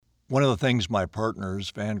One of the things my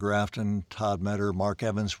partners, Van Grafton, Todd Metter, Mark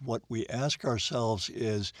Evans, what we ask ourselves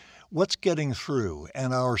is, what's getting through?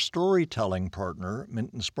 And our storytelling partner,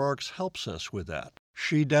 Minton Sparks, helps us with that.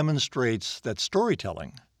 She demonstrates that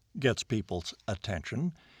storytelling gets people's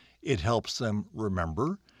attention. It helps them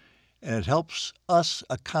remember, and it helps us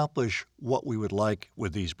accomplish what we would like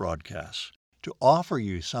with these broadcasts, to offer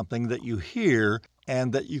you something that you hear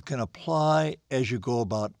and that you can apply as you go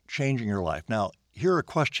about changing your life. Now, here are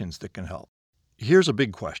questions that can help. Here's a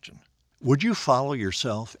big question. Would you follow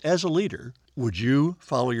yourself as a leader? Would you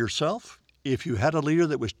follow yourself if you had a leader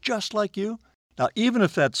that was just like you? Now, even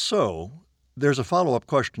if that's so, there's a follow-up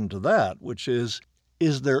question to that, which is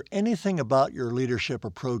there anything about your leadership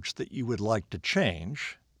approach that you would like to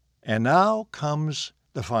change? And now comes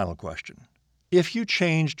the final question. If you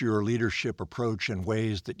changed your leadership approach in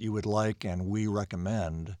ways that you would like and we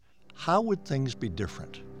recommend, how would things be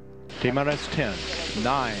different? T-minus 10,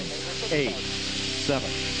 9, 8, 7,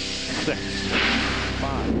 6,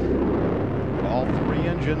 5. All three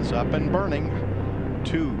engines up and burning.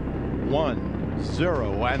 2, 1,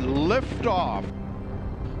 0, and liftoff.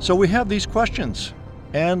 So we have these questions,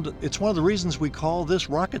 and it's one of the reasons we call this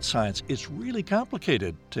rocket science. It's really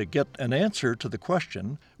complicated to get an answer to the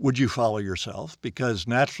question, would you follow yourself? Because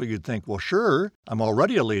naturally you'd think, well, sure, I'm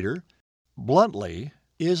already a leader. Bluntly,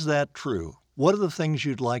 is that true? What are the things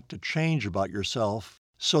you'd like to change about yourself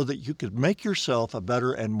so that you could make yourself a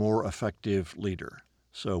better and more effective leader?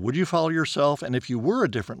 So would you follow yourself? And if you were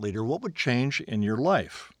a different leader, what would change in your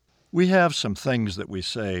life? We have some things that we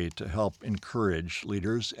say to help encourage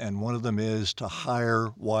leaders, and one of them is to hire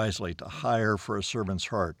wisely, to hire for a servant's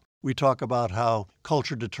heart. We talk about how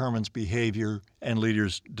culture determines behavior and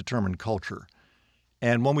leaders determine culture.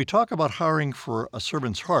 And when we talk about hiring for a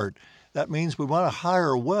servant's heart, that means we want to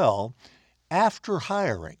hire well. After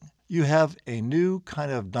hiring, you have a new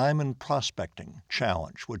kind of diamond prospecting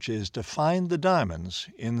challenge, which is to find the diamonds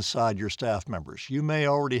inside your staff members. You may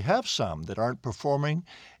already have some that aren't performing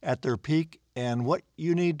at their peak, and what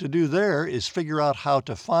you need to do there is figure out how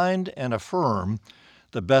to find and affirm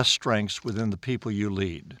the best strengths within the people you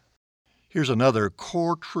lead. Here's another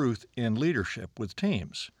core truth in leadership with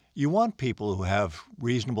teams. You want people who have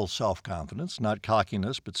reasonable self-confidence, not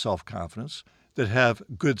cockiness, but self-confidence, that have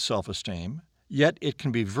good self-esteem, yet it can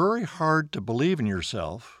be very hard to believe in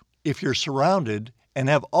yourself if you're surrounded and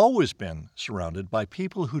have always been surrounded by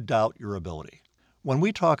people who doubt your ability. When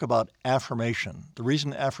we talk about affirmation, the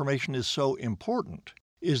reason affirmation is so important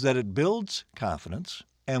is that it builds confidence,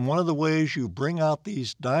 and one of the ways you bring out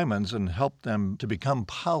these diamonds and help them to become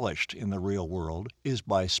polished in the real world is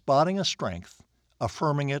by spotting a strength,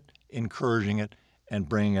 affirming it, encouraging it, and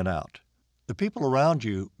bringing it out. The people around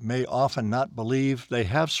you may often not believe they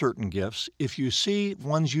have certain gifts. If you see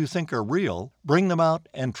ones you think are real, bring them out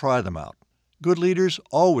and try them out. Good leaders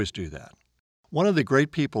always do that. One of the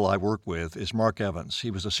great people I work with is Mark Evans.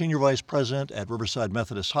 He was a senior vice president at Riverside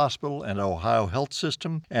Methodist Hospital and Ohio Health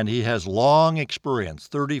System, and he has long experience,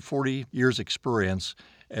 30, 40 years experience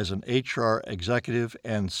as an HR executive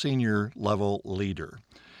and senior level leader.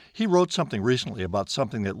 He wrote something recently about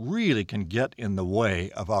something that really can get in the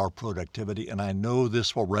way of our productivity, and I know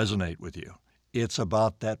this will resonate with you. It's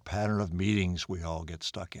about that pattern of meetings we all get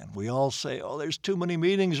stuck in. We all say, oh, there's too many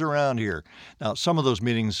meetings around here. Now, some of those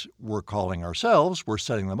meetings we're calling ourselves, we're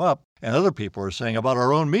setting them up, and other people are saying about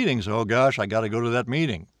our own meetings, oh gosh, I got to go to that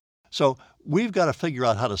meeting. So we've got to figure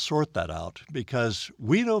out how to sort that out because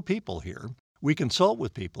we know people here. We consult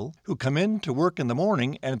with people who come in to work in the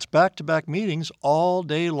morning, and it's back-to-back meetings all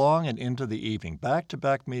day long and into the evening,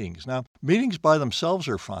 back-to-back meetings. Now, meetings by themselves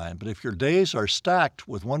are fine, but if your days are stacked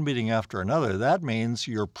with one meeting after another, that means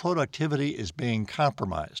your productivity is being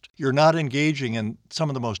compromised. You're not engaging in some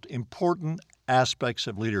of the most important aspects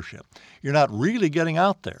of leadership. You're not really getting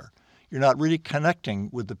out there. You're not really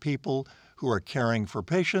connecting with the people who are caring for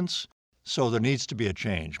patients, so there needs to be a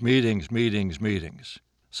change. Meetings, meetings, meetings.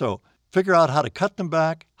 So, figure out how to cut them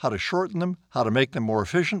back, how to shorten them, how to make them more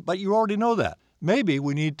efficient, but you already know that. Maybe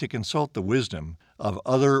we need to consult the wisdom of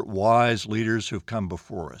other wise leaders who've come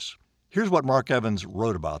before us. Here's what Mark Evans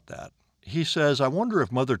wrote about that. He says, I wonder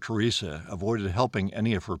if Mother Teresa avoided helping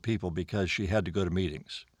any of her people because she had to go to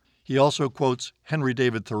meetings. He also quotes Henry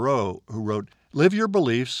David Thoreau, who wrote, live your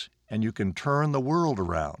beliefs and you can turn the world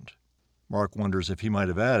around. Mark wonders if he might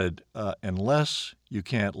have added, unless you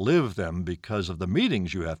can't live them because of the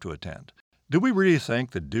meetings you have to attend. Do we really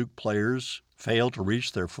think that Duke players fail to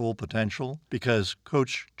reach their full potential because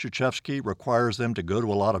Coach Krzyzewski requires them to go to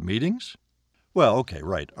a lot of meetings? Well, okay,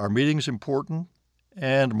 right. Are meetings important?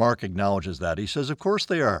 And Mark acknowledges that. He says, of course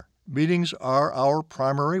they are. Meetings are our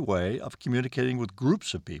primary way of communicating with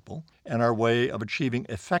groups of people and our way of achieving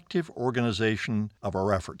effective organization of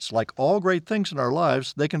our efforts. Like all great things in our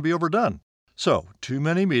lives, they can be overdone. So, too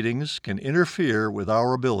many meetings can interfere with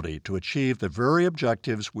our ability to achieve the very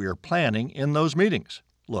objectives we are planning in those meetings.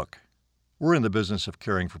 Look, we're in the business of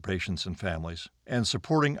caring for patients and families and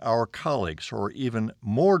supporting our colleagues who are even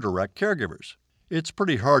more direct caregivers. It's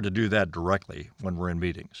pretty hard to do that directly when we're in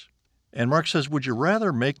meetings. And Mark says, would you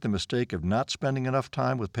rather make the mistake of not spending enough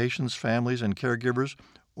time with patients, families, and caregivers,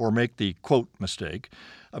 or make the, quote, mistake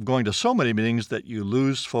of going to so many meetings that you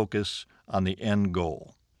lose focus on the end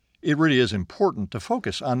goal? It really is important to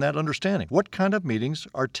focus on that understanding. What kind of meetings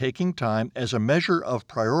are taking time as a measure of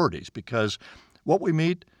priorities? Because what we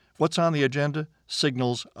meet, what's on the agenda,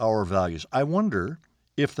 signals our values. I wonder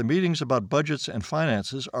if the meetings about budgets and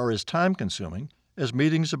finances are as time-consuming as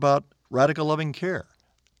meetings about radical loving care.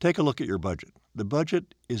 Take a look at your budget. The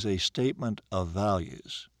budget is a statement of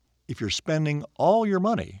values. If you're spending all your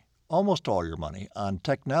money, almost all your money, on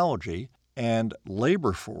technology and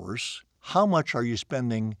labor force, how much are you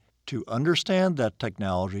spending to understand that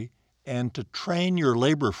technology and to train your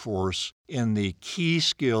labor force in the key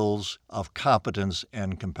skills of competence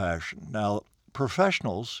and compassion? Now,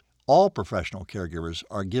 all professional caregivers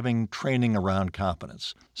are giving training around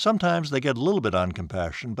competence. Sometimes they get a little bit on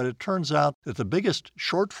compassion, but it turns out that the biggest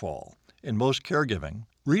shortfall in most caregiving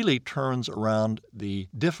really turns around the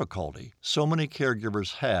difficulty so many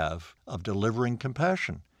caregivers have of delivering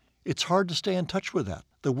compassion. It's hard to stay in touch with that.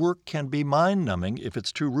 The work can be mind-numbing if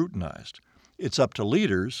it's too routinized. It's up to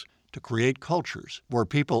leaders to create cultures where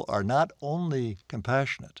people are not only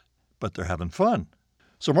compassionate, but they're having fun.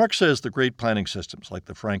 So Mark says the great planning systems, like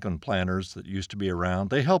the Franklin planners that used to be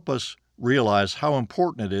around, they help us realize how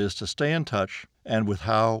important it is to stay in touch and with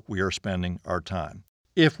how we are spending our time.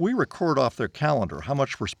 If we record off their calendar how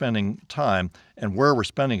much we're spending time and where we're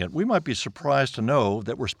spending it, we might be surprised to know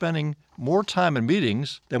that we're spending more time in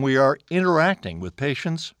meetings than we are interacting with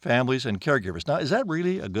patients, families, and caregivers. Now, is that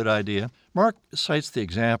really a good idea? Mark cites the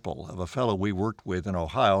example of a fellow we worked with in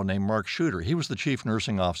Ohio named Mark Shooter. He was the chief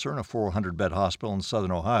nursing officer in a 400-bed hospital in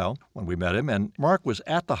southern Ohio when we met him, and Mark was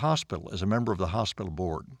at the hospital as a member of the hospital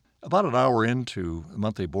board. About an hour into the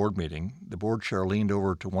monthly board meeting, the board chair leaned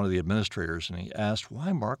over to one of the administrators and he asked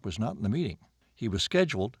why Mark was not in the meeting. He was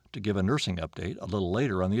scheduled to give a nursing update a little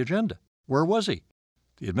later on the agenda. Where was he?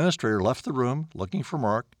 The administrator left the room looking for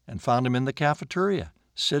Mark and found him in the cafeteria,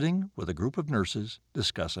 sitting with a group of nurses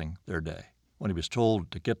discussing their day. When he was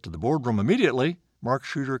told to get to the boardroom immediately, Mark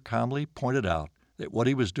Shooter calmly pointed out that what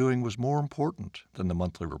he was doing was more important than the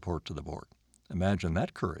monthly report to the board. Imagine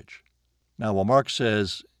that courage. Now, while Mark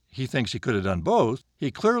says he thinks he could have done both,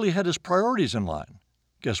 he clearly had his priorities in line.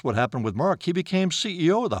 Guess what happened with Mark? He became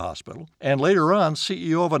CEO of the hospital and later on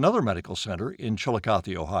CEO of another medical center in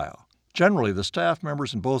Chillicothe, Ohio. Generally, the staff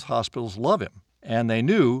members in both hospitals love him, and they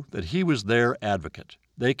knew that he was their advocate.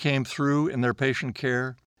 They came through in their patient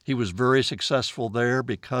care. He was very successful there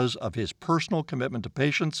because of his personal commitment to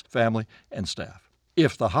patients, family, and staff.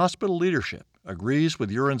 If the hospital leadership agrees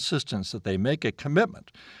with your insistence that they make a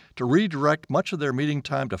commitment to redirect much of their meeting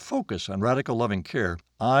time to focus on radical loving care,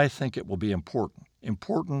 I think it will be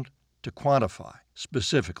important to quantify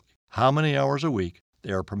specifically how many hours a week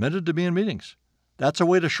they are permitted to be in meetings. That's a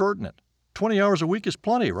way to shorten it. 20 hours a week is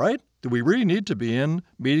plenty, right? Do we really need to be in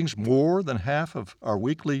meetings more than half of our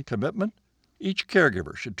weekly commitment? Each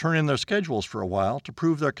caregiver should turn in their schedules for a while to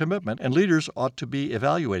prove their commitment, and leaders ought to be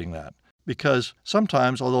evaluating that. Because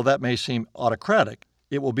sometimes, although that may seem autocratic,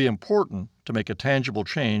 it will be important to make a tangible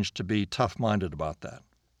change to be tough-minded about that.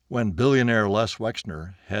 When billionaire Les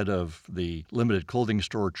Wexner, head of the limited clothing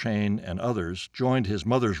store chain and others, joined his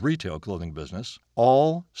mother's retail clothing business,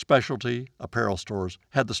 all specialty apparel stores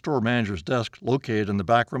had the store manager's desk located in the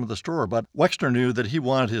back room of the store. But Wexner knew that he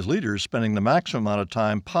wanted his leaders spending the maximum amount of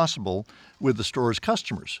time possible with the store's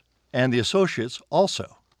customers, and the associates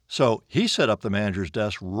also. So he set up the manager's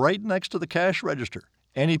desk right next to the cash register.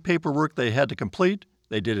 Any paperwork they had to complete,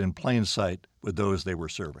 they did in plain sight with those they were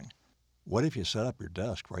serving. What if you set up your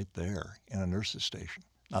desk right there in a nurse's station?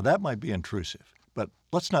 Now, that might be intrusive, but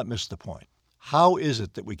let's not miss the point. How is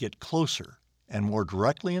it that we get closer and more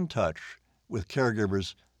directly in touch with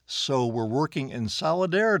caregivers so we're working in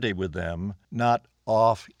solidarity with them, not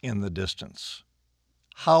off in the distance?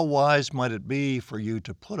 How wise might it be for you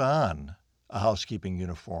to put on a housekeeping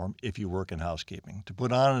uniform if you work in housekeeping, to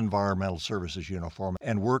put on an environmental services uniform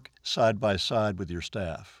and work side by side with your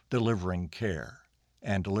staff, delivering care?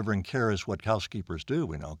 And delivering care is what housekeepers do,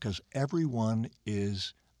 we know, because everyone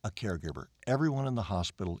is a caregiver. Everyone in the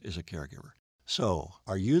hospital is a caregiver. So,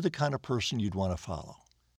 are you the kind of person you'd want to follow?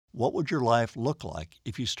 What would your life look like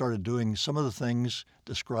if you started doing some of the things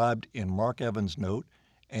described in Mark Evans' note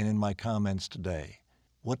and in my comments today?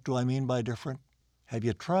 What do I mean by different? Have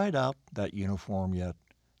you tried out that uniform yet?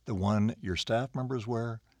 The one your staff members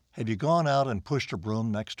wear? Have you gone out and pushed a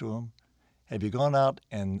broom next to them? Have you gone out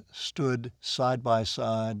and stood side by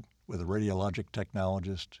side with a radiologic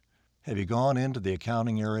technologist? Have you gone into the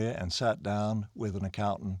accounting area and sat down with an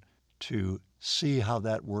accountant to see how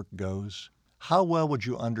that work goes? How well would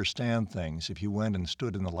you understand things if you went and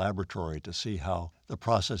stood in the laboratory to see how the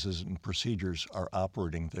processes and procedures are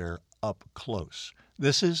operating there up close?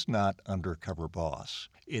 This is not Undercover Boss.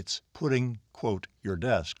 It's putting, quote, your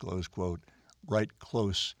desk, close quote, right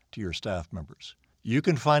close to your staff members. You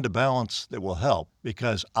can find a balance that will help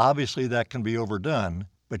because obviously that can be overdone,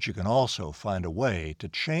 but you can also find a way to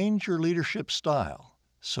change your leadership style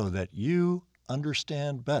so that you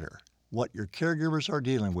understand better what your caregivers are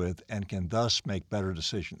dealing with and can thus make better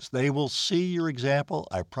decisions. They will see your example.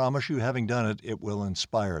 I promise you, having done it, it will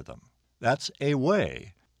inspire them. That's a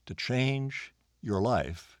way to change your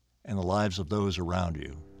life and the lives of those around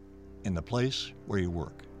you in the place where you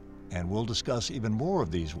work. And we'll discuss even more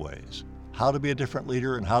of these ways, how to be a different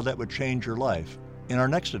leader and how that would change your life in our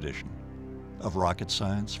next edition of Rocket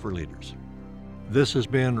Science for Leaders. This has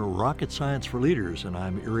been Rocket Science for Leaders, and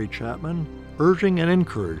I'm Erie Chapman, urging and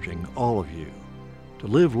encouraging all of you to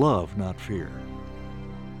live love, not fear.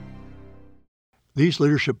 These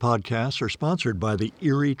leadership podcasts are sponsored by the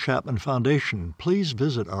Erie Chapman Foundation. Please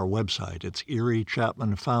visit our website. It's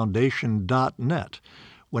eriechapmanfoundation.net.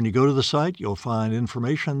 When you go to the site, you'll find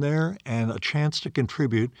information there and a chance to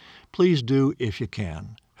contribute. Please do if you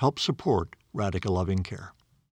can. Help support Radical Loving Care.